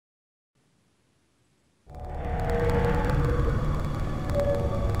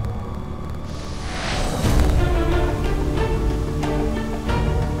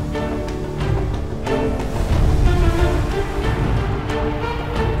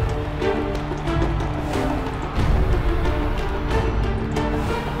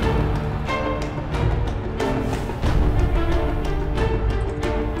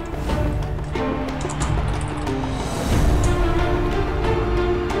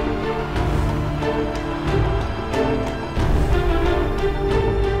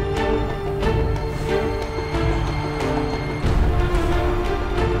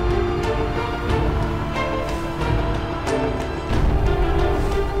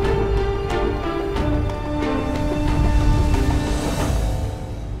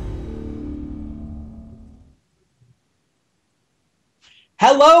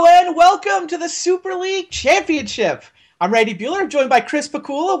Hello and welcome to the Super League Championship. I'm Randy Bueller. I'm joined by Chris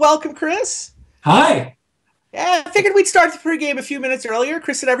Pakula. Welcome, Chris. Hi. Yeah, I figured we'd start the pregame a few minutes earlier.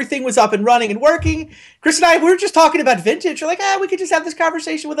 Chris said everything was up and running and working. Chris and I, we were just talking about vintage. We're like, we could just have this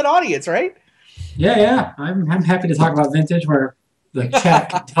conversation with an audience, right? Yeah. I'm happy to talk about vintage where the chat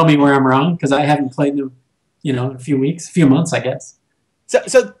can tell me where I'm wrong because I haven't played them, a few months, I guess.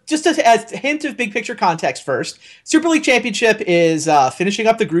 So just as a hint of big picture context first, Super League Championship is finishing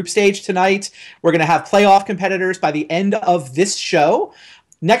up the group stage tonight. We're going to have playoff competitors by the end of this show.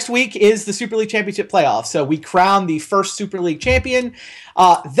 Next week is the Super League Championship playoff. So we crown the first Super League champion.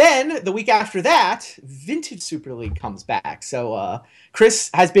 Then the week after that, Vintage Super League comes back. So Chris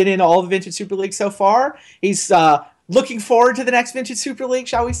has been in all the Vintage Super League so far. He's looking forward to the next Vintage Super League,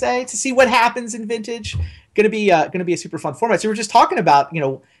 shall we say, to see what happens in Vintage. Going to be a super fun format. So we're just talking about,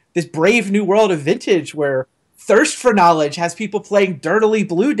 this brave new world of Vintage where Thirst for Knowledge has people playing dirtily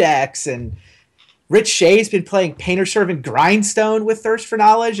blue decks, and Rich Shea's been playing Painter Servant Grindstone with Thirst for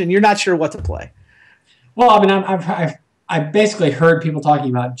Knowledge, and you're not sure what to play. Well, I mean, I've basically heard people talking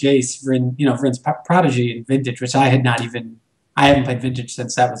about Jace, Vryn's Prodigy in Vintage, which I haven't played Vintage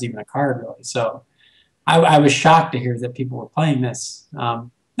since that was even a card, really. So I was shocked to hear that people were playing this.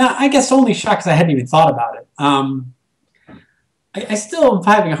 Now, I guess only shocked because I hadn't even thought about it. I still am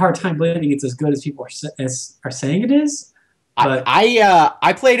having a hard time believing it's as good as people are saying it is. But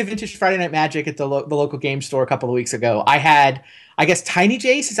I played a Vintage Friday Night Magic at the local game store a couple of weeks ago. I had, I guess, Tiny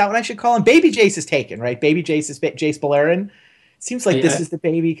Jace. Is that what I should call him? Baby Jace is taken, right? Baby Jace is Jace Beleren. Seems like this is the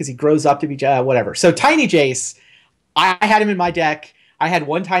baby because he grows up to be whatever. So Tiny Jace, I had him in my deck. I had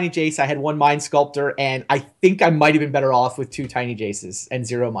one Tiny Jace, I had one Mind Sculptor, and I think I might have been better off with two Tiny Jaces and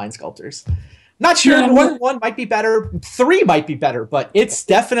 0 Mind Sculptors. Not sure. Yeah, one might be better. 3 might be better, but it's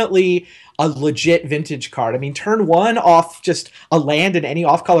definitely a legit Vintage card. I mean, turn 1 off just a land in any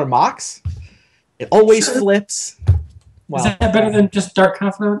off-color Mox. It always flips. Well, is that better than just Dark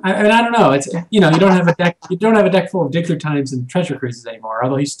Confidant? I don't know. It's you don't have a deck. You don't have a deck full of Dig Through Times and Treasure Cruises anymore.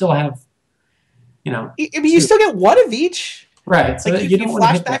 Although you still have, I mean, you still get one of each. Right. So like you don't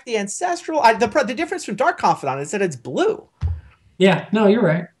flash back the Ancestral. The difference from Dark Confidant is that it's blue. Yeah. No, you're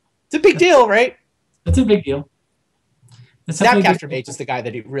right. It's a big deal, right? It's a big deal. Snapcaster Mage is the guy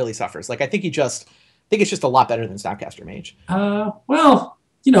that he really suffers. Like I think it's just a lot better than Snapcaster Mage. Well,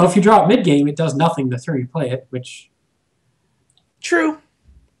 if you draw it mid game, it does nothing the turn you play it, which true.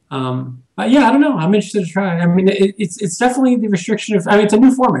 But yeah, I don't know. I'm interested to try. I mean, it's definitely the restriction of. I mean, it's a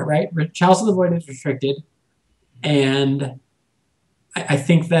new format, right? Chalice of the Void is restricted, and I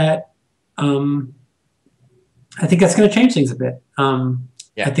think that that's going to change things a bit.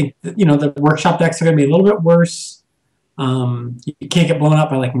 Yeah. I think that, the workshop decks are going to be a little bit worse. You can't get blown up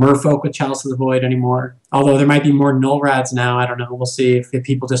by like Merfolk with Chalice of the Void anymore. Although there might be more Null Rads now. I don't know. We'll see if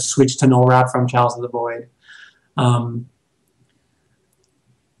people just switch to Null Rad from Chalice of the Void.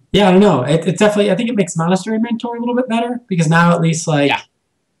 Yeah, I don't know. It definitely. I think it makes Monastery Mentor a little bit better because now at least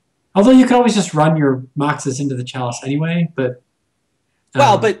although you can always just run your Moxes into the Chalice anyway, but.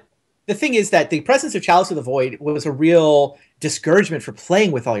 But the thing is that the presence of Chalice of the Void was a real discouragement for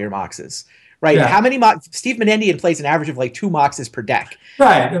playing with all your Moxes, right? Yeah. How many Steve Menendian plays an average of like 2 Moxes per deck.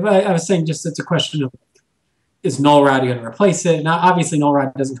 Right. I was saying just it's a question of is Null Rad going to replace it? Now, obviously, Null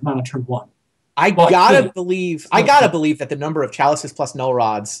Rad doesn't come out on turn 1. I gotta believe that the number of Chalices plus Null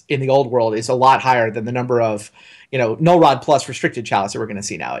Rods in the old world is a lot higher than the number of Null Rod plus restricted Chalice that we're going to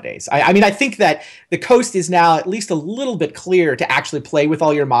see nowadays. I mean, I think that the coast is now at least a little bit clear to actually play with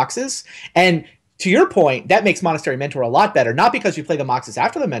all your Moxes. And to your point, that makes Monastery Mentor a lot better. Not because you play the Moxes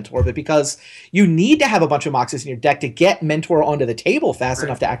after the Mentor, but because you need to have a bunch of Moxes in your deck to get Mentor onto the table fast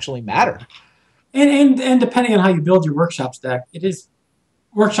enough to actually matter. And depending on how you build your Workshops deck,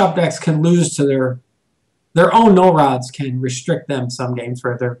 Workshop decks can lose to their own Null Rods can restrict them some games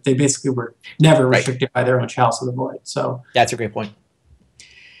where they basically were never restricted by their own Chalice of the Void. So that's a great point.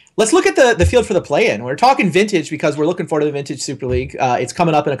 Let's look at the field for the play-in. We're talking Vintage because we're looking forward to the Vintage Super League. It's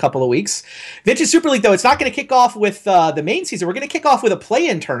coming up in a couple of weeks. Vintage Super League, though, it's not going to kick off with the main season. We're going to kick off with a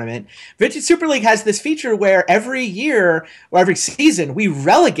play-in tournament. Vintage Super League has this feature where every year or every season we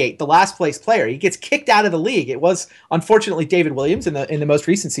relegate the last place player. He gets kicked out of the league. It was unfortunately David Williams in the most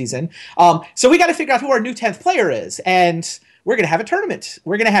recent season. So we got to figure out who our new 10th player is. And we're going to have a tournament.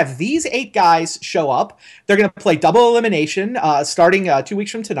 We're going to have these 8 guys show up. They're going to play double elimination starting 2 weeks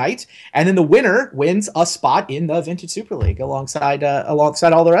from tonight. And then the winner wins a spot in the Vintage Super League alongside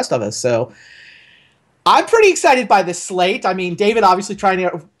all the rest of us. So I'm pretty excited by this slate. I mean, David obviously trying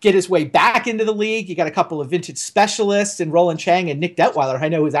to get his way back into the league. You got a couple of vintage specialists in Roland Chang and Nick Detweiler, I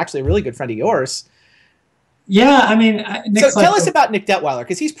know, who's actually a really good friend of yours. Yeah, I mean, Nick's so tell us about Nick Detweiler,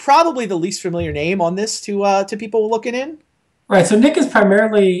 because he's probably the least familiar name on this to people looking in. Right. So Nick is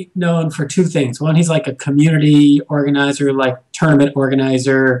primarily known for two things. One, he's like a community organizer, like tournament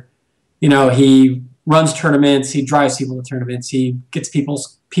organizer. He runs tournaments. He drives people to tournaments. He gets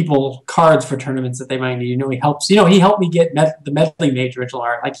people cards for tournaments that they might need. He helps. He helped me get the Medley Mage original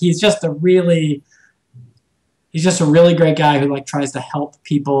art. Like he's just a really great guy who like tries to help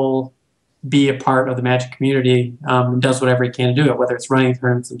people be a part of the Magic community. And does whatever he can to do it, whether it's running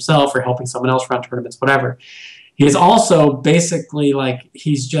tournaments himself or helping someone else run tournaments, whatever. He is also basically like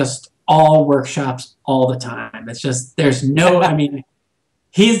he's just all workshops all the time. It's just there's no. I mean,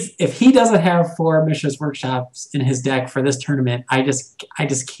 if he doesn't have 4 Mishra's workshops in his deck for this tournament, I just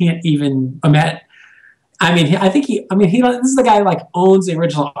can't even imagine. I mean, this is the guy who like owns the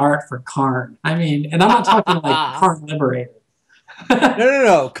original art for Karn. I mean, and I'm not talking like Karn Liberator.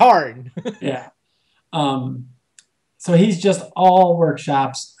 No, Karn. Yeah. So he's just all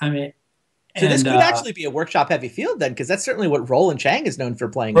workshops. I mean. So this could actually be a workshop-heavy field then, because that's certainly what Roland Chang is known for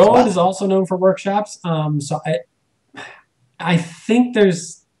playing. Roland is also known for workshops. So I think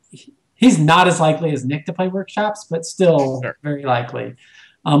he's not as likely as Nick to play workshops, but still very likely.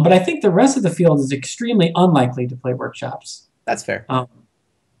 But I think the rest of the field is extremely unlikely to play workshops. That's fair.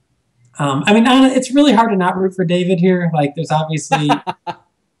 I mean, it's really hard to not root for David here. Like, there's obviously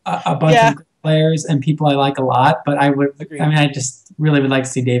a bunch of great players and people I like a lot, but I just really would like to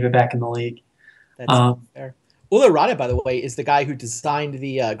see David back in the league. That's fair. Ula Rada, by the way, is the guy who designed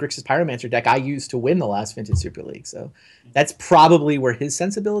the Grixis Pyromancer deck I used to win the last Vintage Super League. So that's probably where his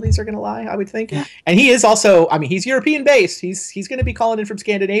sensibilities are going to lie, I would think. Yeah. And he is also, I mean, he's European-based. He's going to be calling in from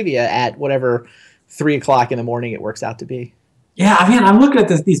Scandinavia at whatever 3 o'clock in the morning it works out to be. Yeah, I mean, I'm looking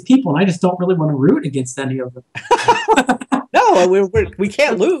at these people, and I just don't really want to root against any of them. No, we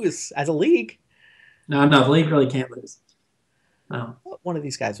can't lose as a league. No, the league really can't lose. No. One of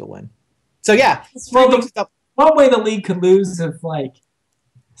these guys will win. So, yeah. One way the league could lose if, like,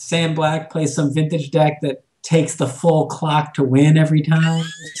 Sam Black plays some vintage deck that takes the full clock to win every time.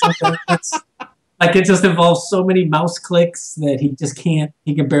 Like, it just involves so many mouse clicks that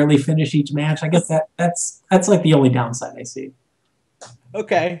he can barely finish each match. I guess that's like the only downside I see.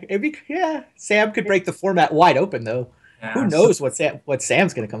 Okay. Sam could break the format wide open, though. Yeah, who knows what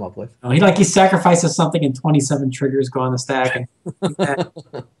Sam's going to come up with? Oh, he sacrifices something and 27 triggers go on the stack.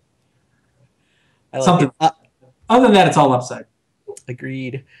 And something. Other than that, it's all upside.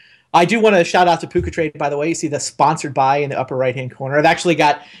 Agreed. I do want to shout out to Puka Trade, by the way. You see the sponsored by in the upper right-hand corner. I've actually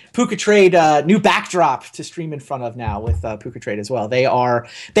got Puka Trade new backdrop to stream in front of now with Puka Trade as well. They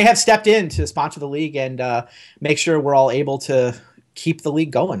have stepped in to sponsor the league and make sure we're all able to keep the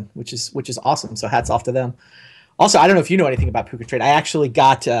league going, which is awesome. So hats off to them. Also, I don't know if you know anything about Puka Trade. I actually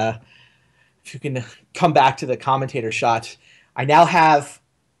got, if you can come back to the commentator shot, I now have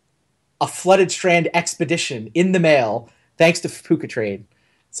a Flooded Strand Expedition in the mail thanks to Puka Trade.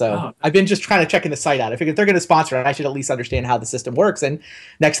 So I've been just trying to check the site out. I figured if they're going to sponsor it, I should at least understand how the system works. And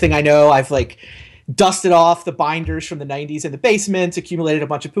next thing I know, I've like dusted off the binders from the 90s in the basement, accumulated a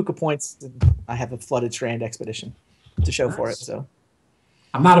bunch of Puka points. And I have a Flooded Strand Expedition to show for it. So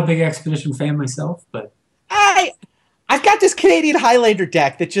I'm not a big Expedition fan myself, but I've got this Canadian Highlander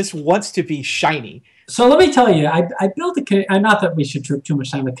deck that just wants to be shiny. So let me tell you, I built not that we should trip too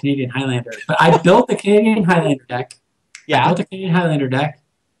much time with Canadian Highlander, but I built the Canadian Highlander deck. Yeah. I built a Canadian Highlander deck.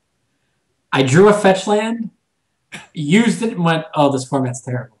 I drew a fetch land, used it, and went, oh, this format's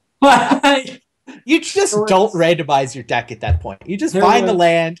terrible. You just don't randomize your deck at that point. You just find the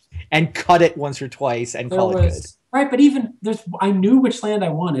land and cut it once or twice and call it good. Right, but even I knew which land I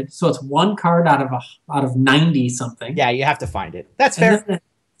wanted, so it's one card out of 90 something. Yeah, you have to find it. That's fair.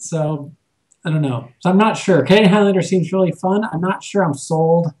 So I don't know. So I'm not sure. Canadian Highlander seems really fun. I'm not sure I'm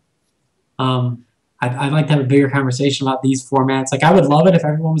sold. I'd like to have a bigger conversation about these formats. Like, I would love it if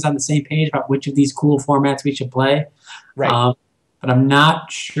everyone was on the same page about which of these cool formats we should play. Right. But I'm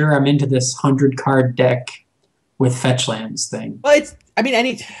not sure I'm into this 100-card deck with fetch lands thing. Well,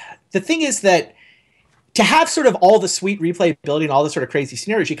 the thing is that to have sort of all the sweet replayability and all the sort of crazy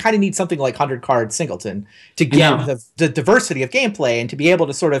scenarios, you kind of need something like 100-card Singleton to get the diversity of gameplay and to be able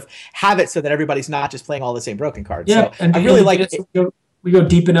to sort of have it so that everybody's not just playing all the same broken cards. Yeah, so I really like it. We go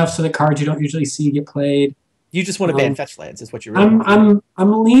deep enough so the cards you don't usually see get played. You just want to ban fetch lands, is what you really want.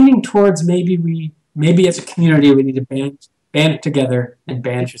 I'm leaning towards maybe as a community we need to ban it together and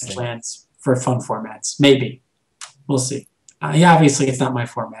ban fetch lands for fun formats. Maybe. We'll see. Obviously it's not my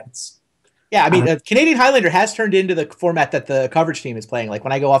format. Yeah, I mean, Canadian Highlander has turned into the format that the coverage team is playing. Like,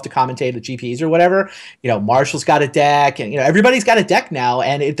 when I go off to commentate the GPs or whatever, Marshall's got a deck, and, everybody's got a deck now,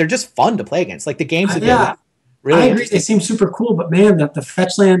 and they're just fun to play against. Like, the games have been Really I agree. interesting. They seem super cool, but man, the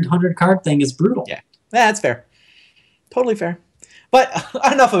fetch land 100 card thing is brutal. Yeah, that's fair. Totally fair. But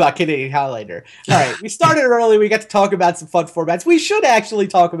enough about Canadian Highlander. All right, we started early. We got to talk about some fun formats. We should actually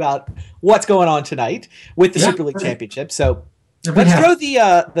talk about what's going on tonight with the Super League Championship. So let's throw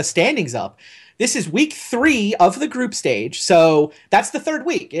the standings up. This is week 3 of the group stage. So that's the third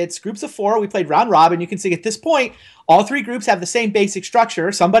week. It's groups of 4. We played round robin. You can see at this point, all 3 groups have the same basic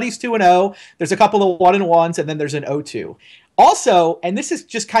structure. Somebody's 2-0. There's a couple of 1-1s, and then there's an 0-2. Also, and this is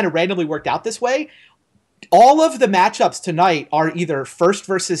just kind of randomly worked out this way, all of the matchups tonight are either first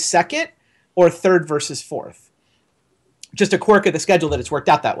versus second or third versus fourth. Just a quirk of the schedule that it's worked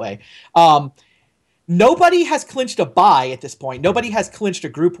out that way. Nobody has clinched a bye at this point. Nobody has clinched a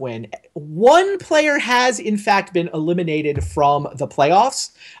group win. One player has, in fact, been eliminated from the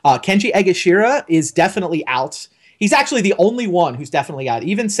playoffs. Kenji Egashira is definitely out. He's actually the only one who's definitely out.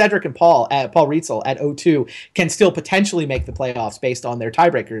 Even Cedric and Paul Rietzel at 0-2 can still potentially make the playoffs based on their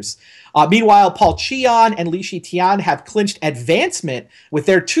tiebreakers. Meanwhile, Paul Chian and Li Shitian have clinched advancement with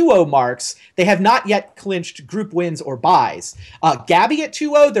their 2-0 marks. They have not yet clinched group wins or byes. Gabby at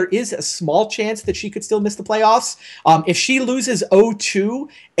 2-0, there is a small chance that she could still miss the playoffs. If she loses 0-2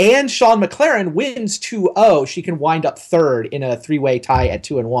 and Sean McLaren wins 2-0, she can wind up third in a 3-way tie at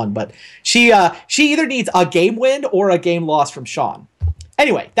 2-1. But she either needs a game win or a game loss from Sean.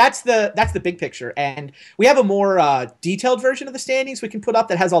 Anyway, that's the big picture, and we have a more detailed version of the standings we can put up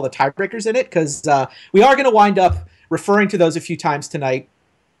that has all the tiebreakers in it, because we are going to wind up referring to those a few times tonight.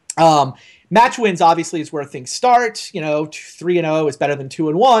 Match wins obviously is where things start. 3-0 is better than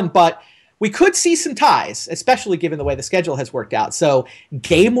 2-1, but we could see some ties, especially given the way the schedule has worked out. So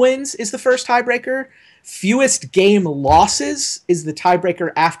game wins is the first tiebreaker. Fewest game losses is the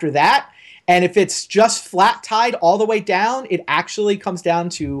tiebreaker after that. And if it's just flat tied all the way down, it actually comes down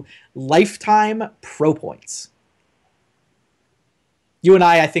to lifetime pro points. You and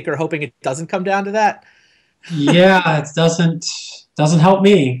I think, are hoping it doesn't come down to that. Yeah, it doesn't help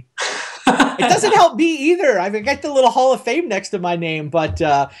me. It doesn't help me either. I got the little Hall of Fame next to my name, but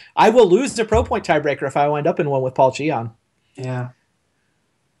I will lose the pro point tiebreaker if I wind up in one with Paul Chian. Yeah.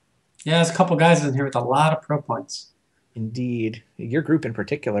 Yeah, there's a couple guys in here with a lot of pro points. Indeed. Your group in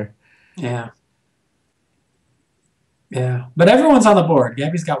particular. Yeah. Yeah. But everyone's on the board.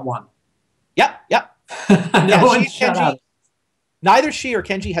 Gabby's got 1. Yep. Neither she or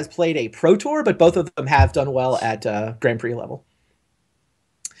Kenji has played a Pro Tour, but both of them have done well at Grand Prix level.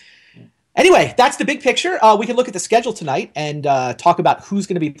 Anyway, that's the big picture. We can look at the schedule tonight and talk about who's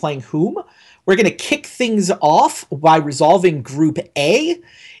going to be playing whom. We're going to kick things off by resolving Group A.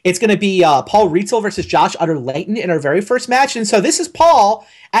 It's going to be Paul Rietzel versus Josh Utter-Leighton in our very first match. And so this is Paul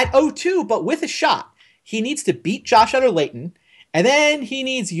at 0-2, but with a shot. He needs to beat Josh Utter-Leighton, and then he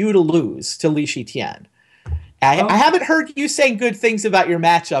needs you to lose to Li Shitian. I haven't heard you saying good things about your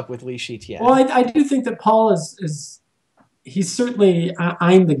matchup with Li Shitian. Well, I do think that Paul is he's certainly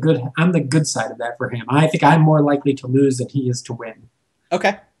I'm the good side of that for him. I think I'm more likely to lose than he is to win.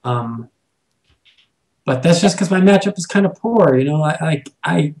 Okay. But that's just because my matchup is kind of poor.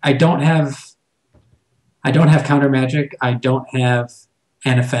 I don't have counter magic. I don't have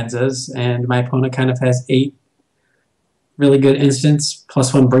Anafenzas, and my opponent kind of has 8 really good instants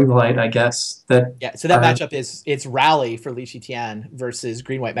plus 1 Bring the Light, I guess. So that matchup is it's Rally for Li Shitian versus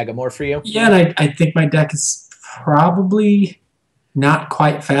Green White Megamorph for you. Yeah, and I think my deck is probably not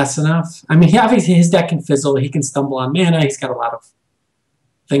quite fast enough. I mean, obviously his deck can fizzle. He can stumble on mana. He's got a lot of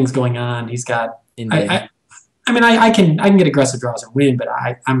things going on. He's got. I can get aggressive draws and win, but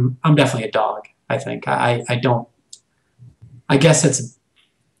I'm definitely a dog. I think I don't. I guess it's.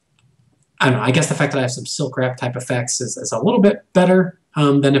 I don't know. I guess the fact that I have some Silk Wrap type effects is a little bit better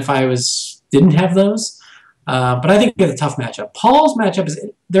than if I didn't have those. But I think it's a tough matchup. Paul's matchup is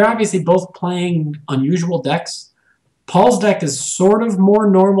they're obviously both playing unusual decks. Paul's deck is sort of more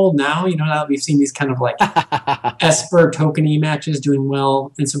normal now. Now that we've seen these kind of like Esper tokeny matches doing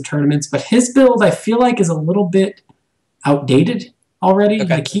well in some tournaments. But his build, I feel like, is a little bit outdated already.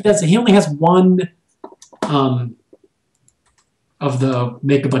 Okay. Like he only has 1 of the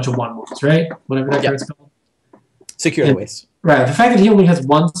make a bunch of 1/1s, right? Whatever that card's called. Secure the Waste. Right. The fact that he only has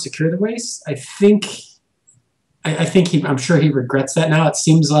 1 Secure the Waste, I'm sure he regrets that now. It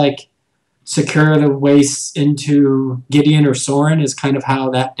seems like Secure the Waste into Gideon or Sorin is kind of how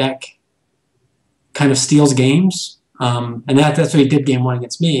that deck kind of steals games. And that's what he did game 1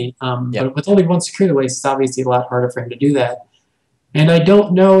 against me. But with only 1 Secure the Waste, it's obviously a lot harder for him to do that. And I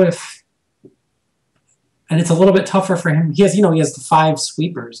don't know if... And it's a little bit tougher for him. He has the 5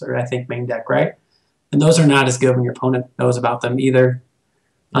 sweepers, or I think main deck, right? And those are not as good when your opponent knows about them either.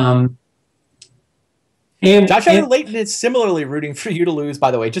 Josh Allen Layton is similarly rooting for you to lose,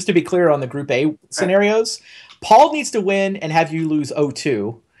 by the way, just to be clear on the Group A scenarios. Paul needs to win and have you lose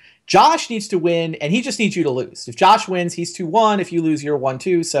 0-2. Josh needs to win, and he just needs you to lose. If Josh wins, he's 2-1. If you lose, you're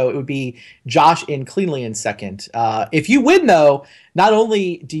 1-2. So it would be Josh in cleanly in second. If you win, though, not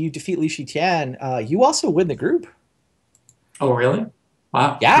only do you defeat Li Shiqian, you also win the group. Oh, really?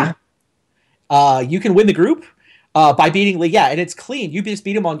 Wow. Yeah. You can win the group by beating Li. Yeah, and it's clean. You just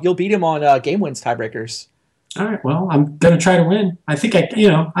beat him on. You'll beat him on game wins tiebreakers. All right. Well, I'm gonna try to win. I think I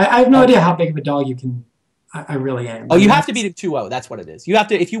have no idea how big of a dog you can. I really am. Oh, you have to beat him 2-0. That's what it is. You have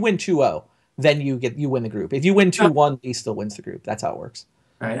to. If you win 2-0, then you win the group. If you win 2-1, he still wins the group. That's how it works.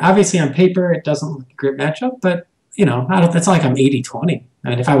 All right. Obviously, on paper, it doesn't look like a great matchup, but it's not like I'm 80-20. I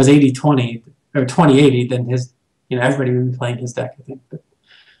mean, if I was 80-20 or 20-80, then everybody would be playing his deck. I think. But,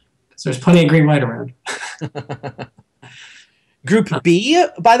 so there's plenty of green white around. Group B,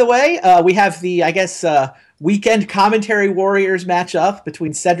 by the way, we have the, I guess, weekend commentary warriors matchup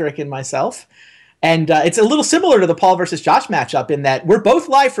between Cedric and myself. And it's a little similar to the Paul versus Josh matchup in that we're both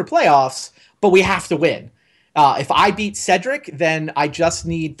live for playoffs, but we have to win. If I beat Cedric, then I just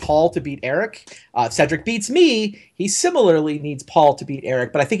need Paul to beat Eric. If Cedric beats me, he similarly needs Paul to beat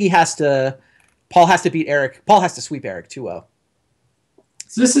Eric. But I think Paul has to beat Eric. Paul has to sweep Eric 2-0.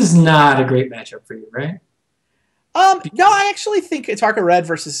 So this is not a great matchup for you, right? No, I actually think Atarka Red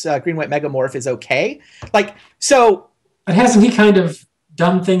versus Green White Megamorph is okay. But hasn't he kind of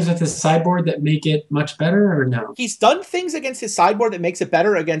done things with his sideboard that make it much better, or no? He's done things against his sideboard that makes it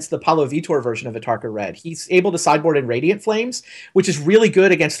better against the Paulo Vitor version of Atarka Red. He's able to sideboard in Radiant Flames, which is really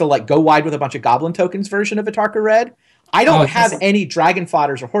good against the go wide with a bunch of Goblin tokens version of Atarka Red. I don't have any Dragon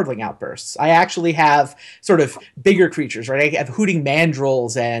Fodders or Hordling Outbursts. I actually have sort of bigger creatures, right? I have Hooting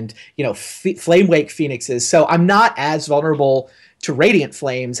Mandrills and, Flamewake Phoenixes. So I'm not as vulnerable to Radiant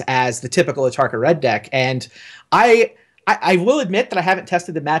Flames as the typical Atarka Red deck. And I will admit that I haven't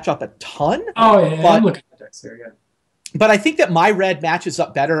tested the matchup a ton. Oh, yeah. I'm looking at decks here, yeah. But I think that my red matches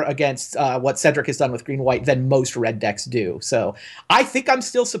up better against what Cedric has done with green-white than most red decks do. So I think I'm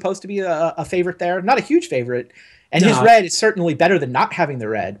still supposed to be a favorite there. Not a huge favorite. And his red is certainly better than not having the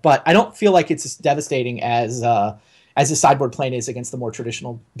red. But I don't feel like it's as devastating as his sideboard plane is against the more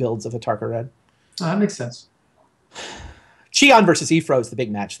traditional builds of Atarka Red. Oh, that makes sense. Qian versus Ifro is the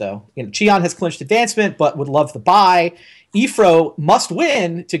big match, though. Qian has clinched advancement, but would love the bye. Ifro must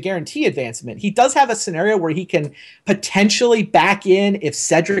win to guarantee advancement. He does have a scenario where he can potentially back in if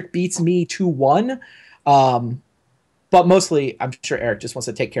Cedric beats me 2-1. But mostly, I'm sure Eric just wants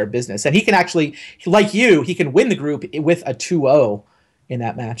to take care of business. And he can actually, like you, he can win the group with a 2-0 in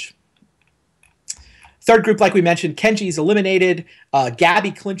that match. Third group, like we mentioned, Kenji's eliminated.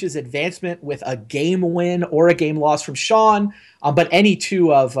 Gabby clinches advancement with a game win or a game loss from Sean. But any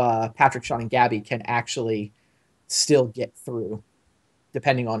two of Patrick, Sean, and Gabby can actually still get through,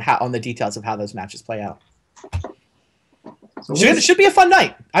 depending on the details of how those matches play out. So it should be a fun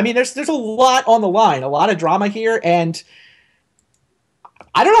night. I mean, there's a lot on the line, a lot of drama here, and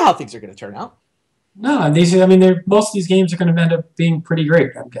I don't know how things are going to turn out. No, most of these games are going to end up being pretty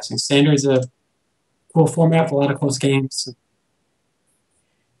great. I'm guessing Standard's a cool format with a lot of close games.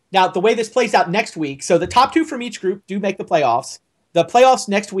 Now, the way this plays out next week, so the top two from each group do make the playoffs. The playoffs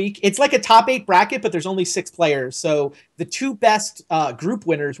next week, it's like a top 8 bracket, but there's only 6 players. So the two best group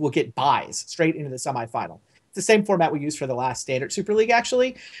winners will get buys straight into the semifinal. It's the same format we used for the last Standard Super League,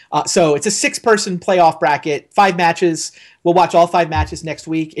 actually. So it's a 6-person playoff bracket, 5 matches. We'll watch all 5 matches next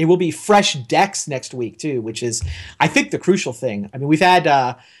week. It will be fresh decks next week, too, which is, I think, the crucial thing. I mean, we've had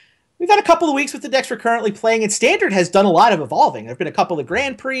a couple of weeks with the decks we're currently playing, and Standard has done a lot of evolving. There have been a couple of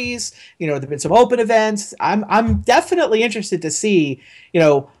Grand Prix, there have been some open events. I'm definitely interested to see,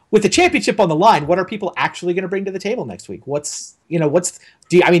 with the championship on the line, what are people actually going to bring to the table next week?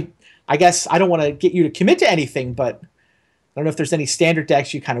 I guess I don't want to get you to commit to anything, but I don't know if there's any Standard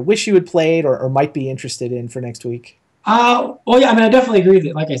decks you kind of wish you had played or might be interested in for next week. Well, yeah, I definitely agree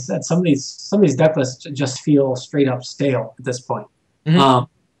that, like I said, some of these deck lists just feel straight up stale at this point. Mm-hmm.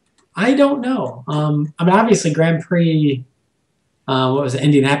 I don't know. Obviously Grand Prix, what was it,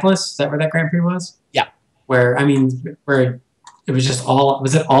 Indianapolis? Is that where that Grand Prix was? Yeah. Where it was just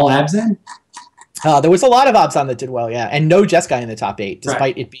was it all Abzan? There was a lot of Abzan that did well, yeah. And no Jeskai in the top 8,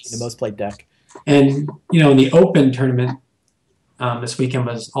 despite it being the most played deck. And, in the Open tournament this weekend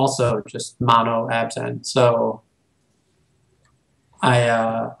was also just mono Abzan. So,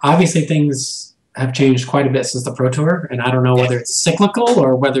 obviously things have changed quite a bit since the Pro Tour, and I don't know whether it's cyclical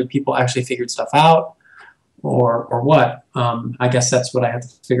or whether people actually figured stuff out or what. I guess that's what I have to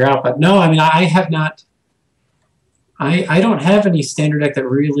figure out. But no, I have not. I don't have any Standard deck that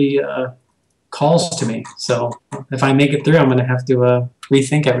really calls to me. So if I make it through, I'm going to have to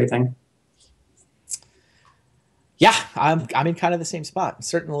rethink everything. Yeah, I'm in kind of the same spot.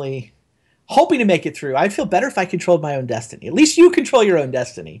 Certainly hoping to make it through. I'd feel better if I controlled my own destiny. At least you control your own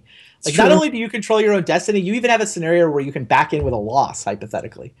destiny. Like, not only do you control your own destiny, you even have a scenario where you can back in with a loss,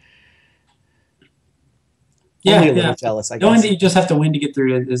 hypothetically. Yeah, only a little jealous, I guess. Knowing that you just have to win to get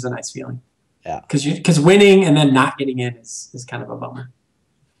through it is a nice feeling. Yeah. Because winning and then not getting in is kind of a bummer.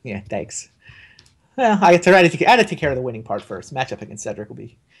 Yeah, thanks. Well, I had to take care of the winning part first. Matchup against Cedric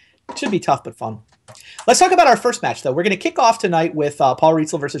should be tough but fun. Let's talk about our first match, though. We're going to kick off tonight with Paul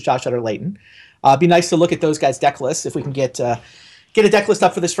Rietzel versus Josh Utter-Layton. It'd be nice to look at those guys' deck lists if we can get a deck list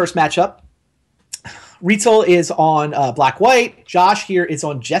up for this first matchup. Rietzel is on Black-White. Josh here is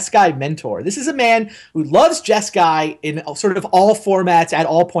on Jeskai Mentor. This is a man who loves Jeskai in sort of all formats at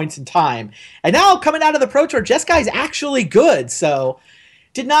all points in time. And now coming out of the Pro Tour, Jeskai is actually good. So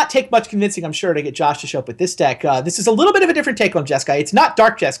did not take much convincing, I'm sure, to get Josh to show up with this deck. This is a little bit of a different take on Jeskai. It's not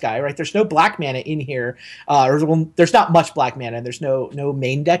Dark Jeskai, right? There's no black mana in here. There's not much black mana, and there's no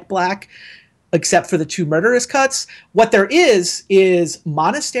main deck black, except for the 2 Murderous cuts. What there is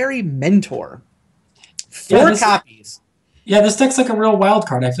Monastery Mentor. 4 copies. Yeah, this deck's like a real wild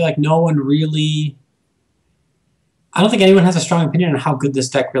card. I feel like no one really... I don't think anyone has a strong opinion on how good this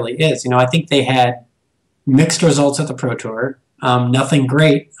deck really is. I think they had mixed results at the Pro Tour. Nothing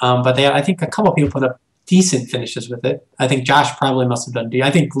great, but I think a couple people put up decent finishes with it. I think Josh probably must have done.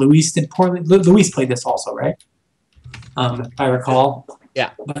 I think Luis did poorly. Luis played this also, right? If I recall. Yeah.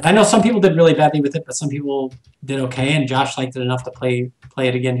 But I know some people did really badly with it, but some people did okay, and Josh liked it enough to play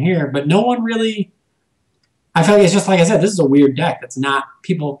it again here. But no one really... I feel like it's just like I said, this is a weird deck. That's not...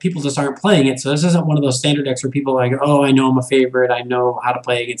 People just aren't playing it, so this isn't one of those standard decks where people are like, oh, I know I'm a favorite, I know how to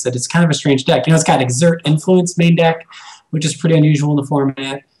play against it. It's kind of a strange deck. It's got Exert Influence main deck, which is pretty unusual in the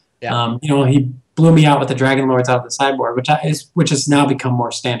format. Yeah. He blew me out with the Dragon Lords out of the sideboard, which has now become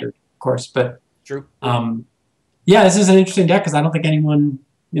more standard, of course. But true. Yeah, this is an interesting deck because I don't think anyone,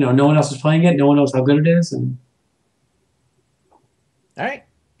 no one else is playing it. No one knows how good it is. And all right.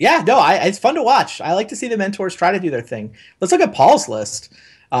 Yeah, no, it's fun to watch. I like to see the mentors try to do their thing. Let's look at Paul's list.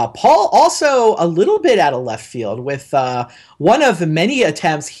 Paul also a little bit out of left field with one of the many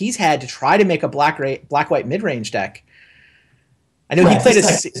attempts he's had to try to make a black-white mid-range deck. I know he played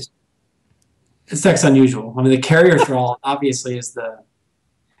this deck's unusual. I mean, the Carrier Thrall obviously is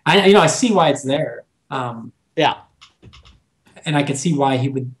I see why it's there. Yeah. And I could see why he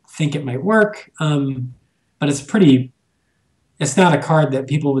would think it might work. But it's not a card that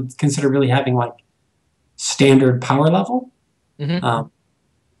people would consider really having like standard power level. Mm-hmm.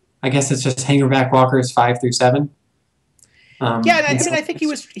 I guess it's just Hangerback Walkers 5 through 7. I think he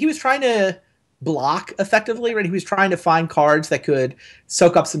was trying to block effectively, right? He was trying to find cards that could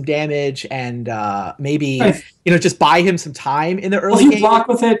soak up some damage and maybe just buy him some time in the early game.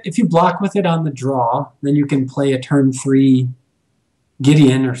 If you block with it on the draw, then you can play a turn 3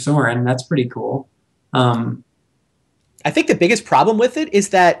 Gideon or Sorin. That's pretty cool. I think the biggest problem with it is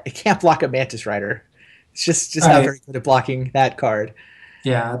that it can't block a Mantis Rider. It's just not very good at blocking that card.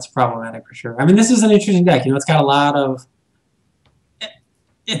 Yeah, that's problematic for sure. I mean, this is an interesting deck. It's got a lot of...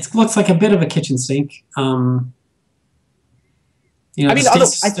 It looks like a bit of a kitchen sink. They're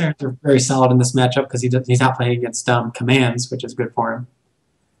very solid in this matchup because he's not playing against commands, which is good for him.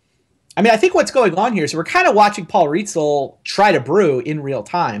 I mean, I think what's going on here is we're kind of watching Paul Rietzel try to brew in real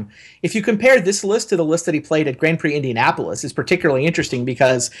time. If you compare this list to the list that he played at Grand Prix Indianapolis, it's particularly interesting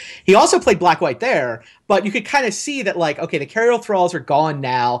because he also played Black-White there, but you could kind of see that, like, okay, the Carrier Thralls are gone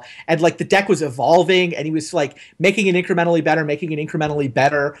now, and, like, the deck was evolving, and he was, like, making it incrementally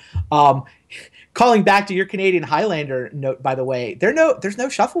better. Calling back to your Canadian Highlander note, by the way, there's no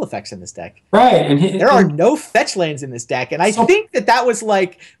shuffle effects in this deck. Right. There are no fetch lands in this deck. And I think that was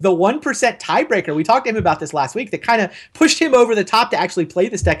like the 1% tiebreaker. We talked to him about this last week that kind of pushed him over the top to actually play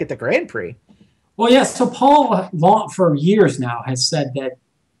this deck at the Grand Prix. Well, yes. So Paul, for years now, has said that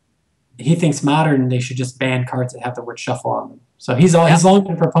he thinks Modern, they should just ban cards that have the word shuffle on them. So he's long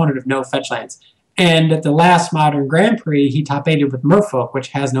been a proponent of no fetch lands. And at the last Modern Grand Prix, he top-8'd with Merfolk, which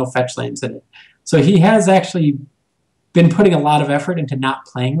has no fetch lands in it. So he has actually been putting a lot of effort into not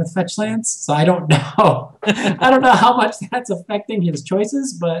playing with fetch lands. So I don't know. I don't know how much that's affecting his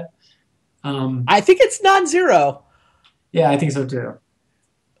choices, but I think it's non-zero. Yeah, I think so too.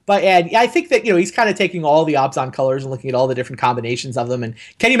 But I think that he's kind of taking all the Obzon colors and looking at all the different combinations of them, and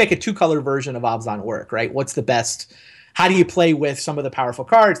can you make a 2-color version of Obzon work? Right? What's the best? How do you play with some of the powerful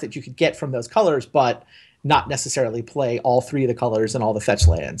cards that you could get from those colors, but not necessarily play all 3 of the colors and all the fetch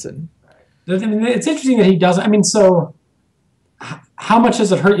lands? And I mean, it's interesting that he doesn't. I mean, so how much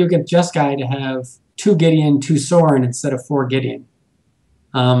does it hurt you against Just Guy to have 2 Gideon, 2 Soren instead of 4 Gideon?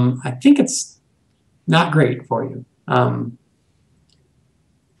 I think it's not great for you.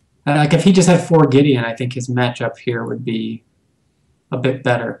 Like if he just had 4 Gideon, I think his matchup here would be a bit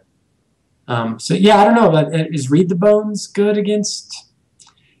better. So yeah, I don't know. But is Read the Bones good against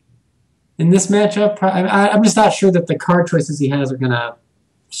in this matchup? I'm just not sure that the card choices he has are going to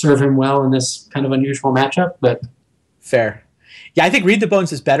serve him well in this kind of unusual matchup. But fair. Yeah, I think Read the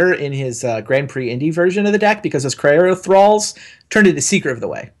Bones is better in his Grand Prix Indy version of the deck because his Cryo Thralls turned into Seeker of the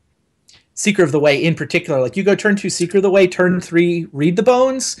Way. Seeker of the Way in particular, like you go turn 2 Seeker of the Way, turn 3 Read the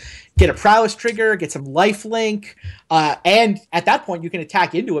Bones, get a Prowess trigger, get some life link, and at that point you can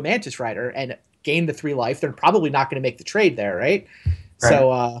attack into a Mantis Rider and gain the 3 life. They're probably not going to make the trade there, right?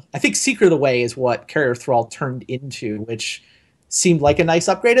 So I think Seeker of the Way is what Carrier Thrall turned into, which seemed like a nice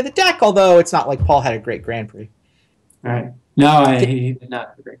upgrade of the deck, although it's not like Paul had a great Grand Prix. All right. No, he did not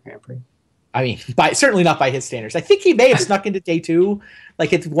have a great Grand Prix. I mean, certainly not by his standards. I think he may have snuck into day 2,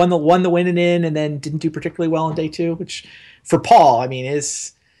 like it won the win and in, and then didn't do particularly well in day 2. Which, for Paul, I mean,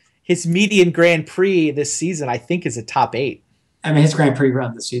 his median Grand Prix this season, I think, is a top 8. I mean, his Grand Prix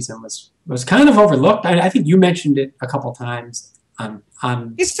run this season was kind of overlooked. I think you mentioned it a couple times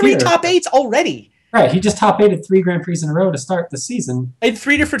on. He's 3 top 8s already. Right, he just top 8'd 3 Grand Prix in a row to start the season in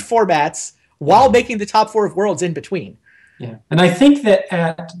 3 different formats, while making the top 4 of Worlds in between. Yeah, and I think that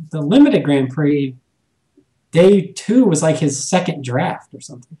at the limited Grand Prix, day 2 was like his second draft or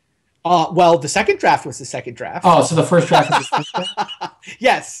something. Well, the second draft was the second draft. Oh, so the first draft was his first draft?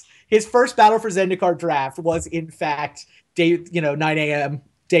 Yes, his first Battle for Zendikar draft was in fact 9 a.m.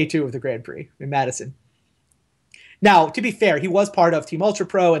 day 2 of the Grand Prix in Madison. Now, to be fair, he was part of Team Ultra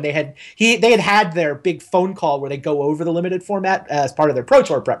Pro, and they had their big phone call where they go over the limited format as part of their Pro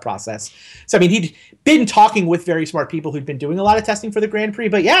Tour prep process. So, I mean, he'd been talking with very smart people who'd been doing a lot of testing for the Grand Prix.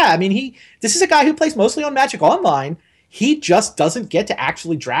 But yeah, I mean, this is a guy who plays mostly on Magic Online. He just doesn't get to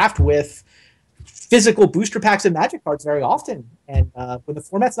actually draft with physical booster packs and Magic cards very often. And when the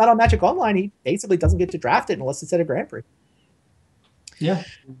format's not on Magic Online, he basically doesn't get to draft it unless it's at a Grand Prix. Yeah,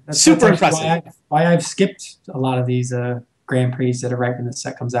 that's super impressive. Why I've skipped a lot of these Grand Prix that are right when the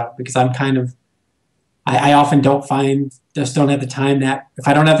set comes out, because I'm kind of, I often don't have the time if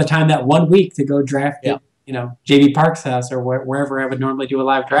I don't have the time that 1 week to go draft it, JB Park's house or wherever I would normally do a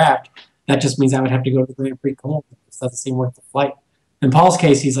live draft. That just means I would have to go to the Grand Prix Cologne. It just doesn't seem worth the flight. In Paul's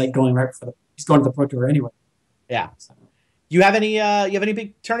case, he's like going he's going to the Pro Tour anyway. Yeah. So. You have any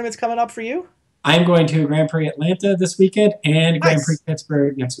big tournaments coming up for you? I'm going to Grand Prix Atlanta this weekend and Grand Prix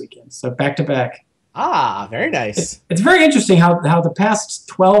Pittsburgh next weekend. So back to back. Ah, very nice. It's very interesting how the past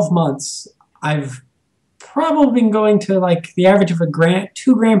 12 months I've probably been going to like the average of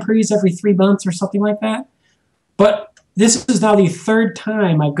 2 Grand Prix every 3 months or something like that. But this is now the 3rd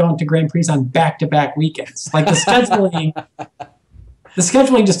time I've gone to Grand Prix on back-to-back weekends. Like the scheduling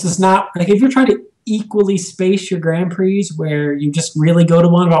just does not, like if you're trying to equally space your Grand Prix where you just really go to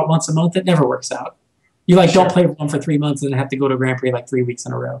one about once a month, it never works out. You don't play one for 3 months and then have to go to a Grand Prix like 3 weeks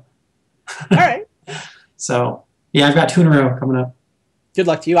in a row. All right. So yeah, I've got 2 in a row coming up. Good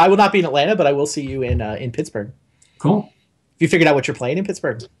luck to you. I will not be in Atlanta, but I will see you in Pittsburgh. Cool. Have you figured out what you're playing in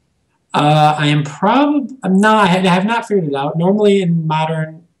Pittsburgh? I have not figured it out. Normally in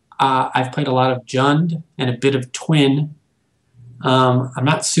Modern, I've played a lot of Jund and a bit of Twin. I'm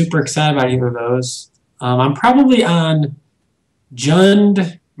not super excited about either of those. I'm probably on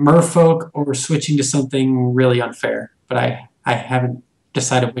Jund, Merfolk, or switching to something really unfair. But I haven't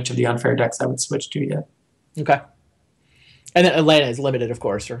decided which of the unfair decks I would switch to yet. Okay. And then Atlanta is limited, of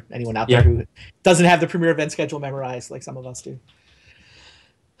course, for anyone out there who doesn't have the premier event schedule memorized like some of us do.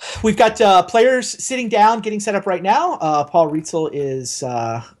 We've got players sitting down, getting set up right now. Paul Rietzel is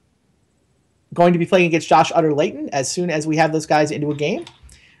going to be playing against Josh Utter-Layton as soon as we have those guys into a game.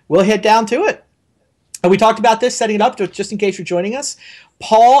 We'll head down to it. And we talked about this, setting it up just in case you're joining us.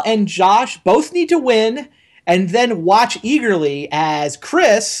 Paul and Josh both need to win and then watch eagerly as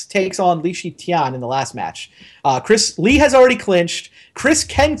Chris takes on Li Tian in the last match. Lee has already clinched. Chris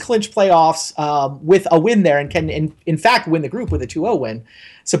can clinch playoffs with a win there and can, in fact, win the group with a 2-0 win.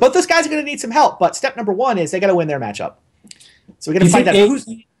 So both those guys are going to need some help. But step number 1 is they got to win their matchup. So we're going to find out who's...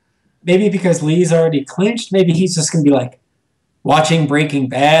 Maybe because Lee's already clinched, maybe he's just going to be like watching Breaking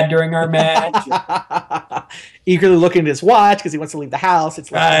Bad during our match. Eagerly looking at his watch because he wants to leave the house.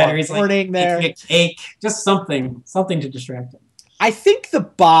 It's like morning there. A cake, just something to distract him. I think the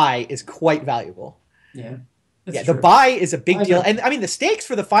buy is quite valuable. Yeah. That's Yeah, the true. bye is a big Buys deal. are- And I mean, the stakes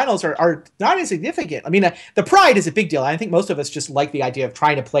for the finals are not insignificant. I mean, the pride is a big deal. I think most of us just like the idea of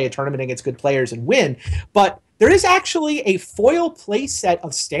trying to play a tournament against good players and win. But there is actually a foil play set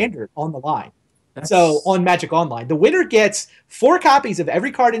of standard on the line. So That's on Magic Online, the winner gets 4 copies of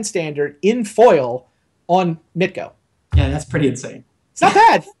every card in standard in foil on Mitgo. yeah, that's pretty insane. It's not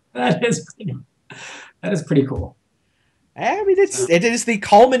bad. That is pretty cool. I mean, it is the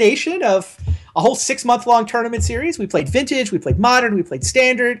culmination of a whole 6-month-long tournament series. We played Vintage, we played Modern, we played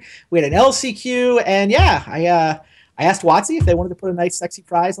Standard, we had an LCQ, and yeah, I asked WotC if they wanted to put a nice, sexy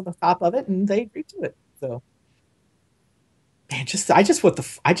prize on the top of it, and they agreed to it. So, man, I just want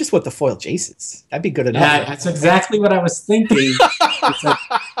the foil Jaces. That'd be good enough. Yeah, that's exactly what I was thinking. It's like,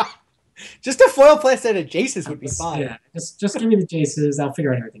 just a foil play set of Jaces would be fine. Yeah, just give me the Jaces. I'll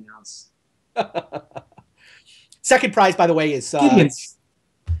figure out everything else. Second prize, by the way, is Gideon's.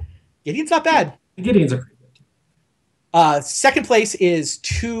 Gideon's not bad. The Gideons are pretty good. Second place is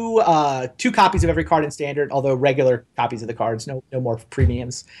two copies of every card in standard, although regular copies of the cards, no more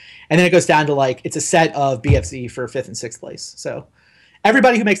premiums. And then it goes down to it's a set of BFZ for 5th and 6th place. So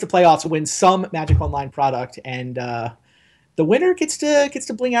everybody who makes the playoffs wins some Magic Online product, and the winner gets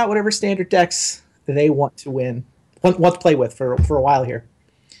to bling out whatever standard decks they want to want to play with for a while here.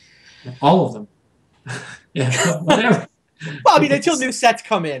 All of them. Yeah, whatever. Well, I mean, until new sets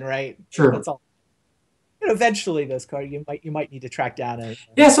come in, right? True. That's all. Eventually, those cards you might need to track down.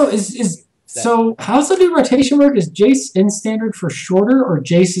 Yeah. So how's the new rotation work? Is Jace in standard for shorter, or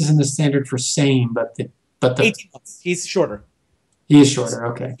Jace is in the standard for same? But the 18 months. He's shorter. He is shorter.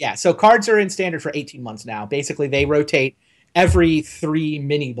 Okay. Yeah. So cards are in standard for 18 months now. Basically, they rotate every 3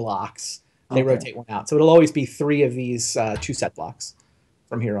 mini blocks. They rotate one out. So it'll always be 3 of these 2 set blocks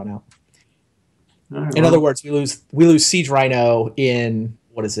from here on out. Right, in other words, we lose Siege Rhino in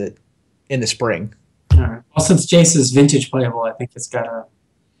in the spring. All right. Well, since Jace is vintage playable, I think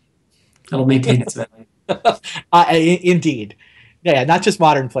it'll maintain its value. Indeed, yeah, not just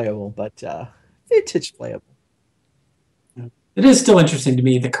modern playable, but vintage playable. It is still interesting to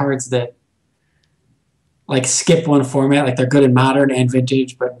me, the cards that skip one format, like they're good in modern and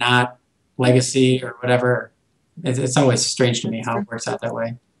vintage, but not legacy or whatever. It's always strange to me how it works out that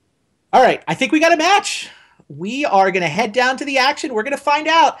way. All right, I think we got a match. We are going to head down to the action. We're going to find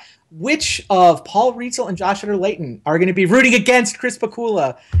out which of Paul Rietzel and Josh Utter-Layton are going to be rooting against Chris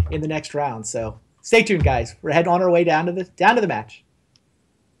Pakula in the next round. So stay tuned, guys. We're heading on our way down to the match.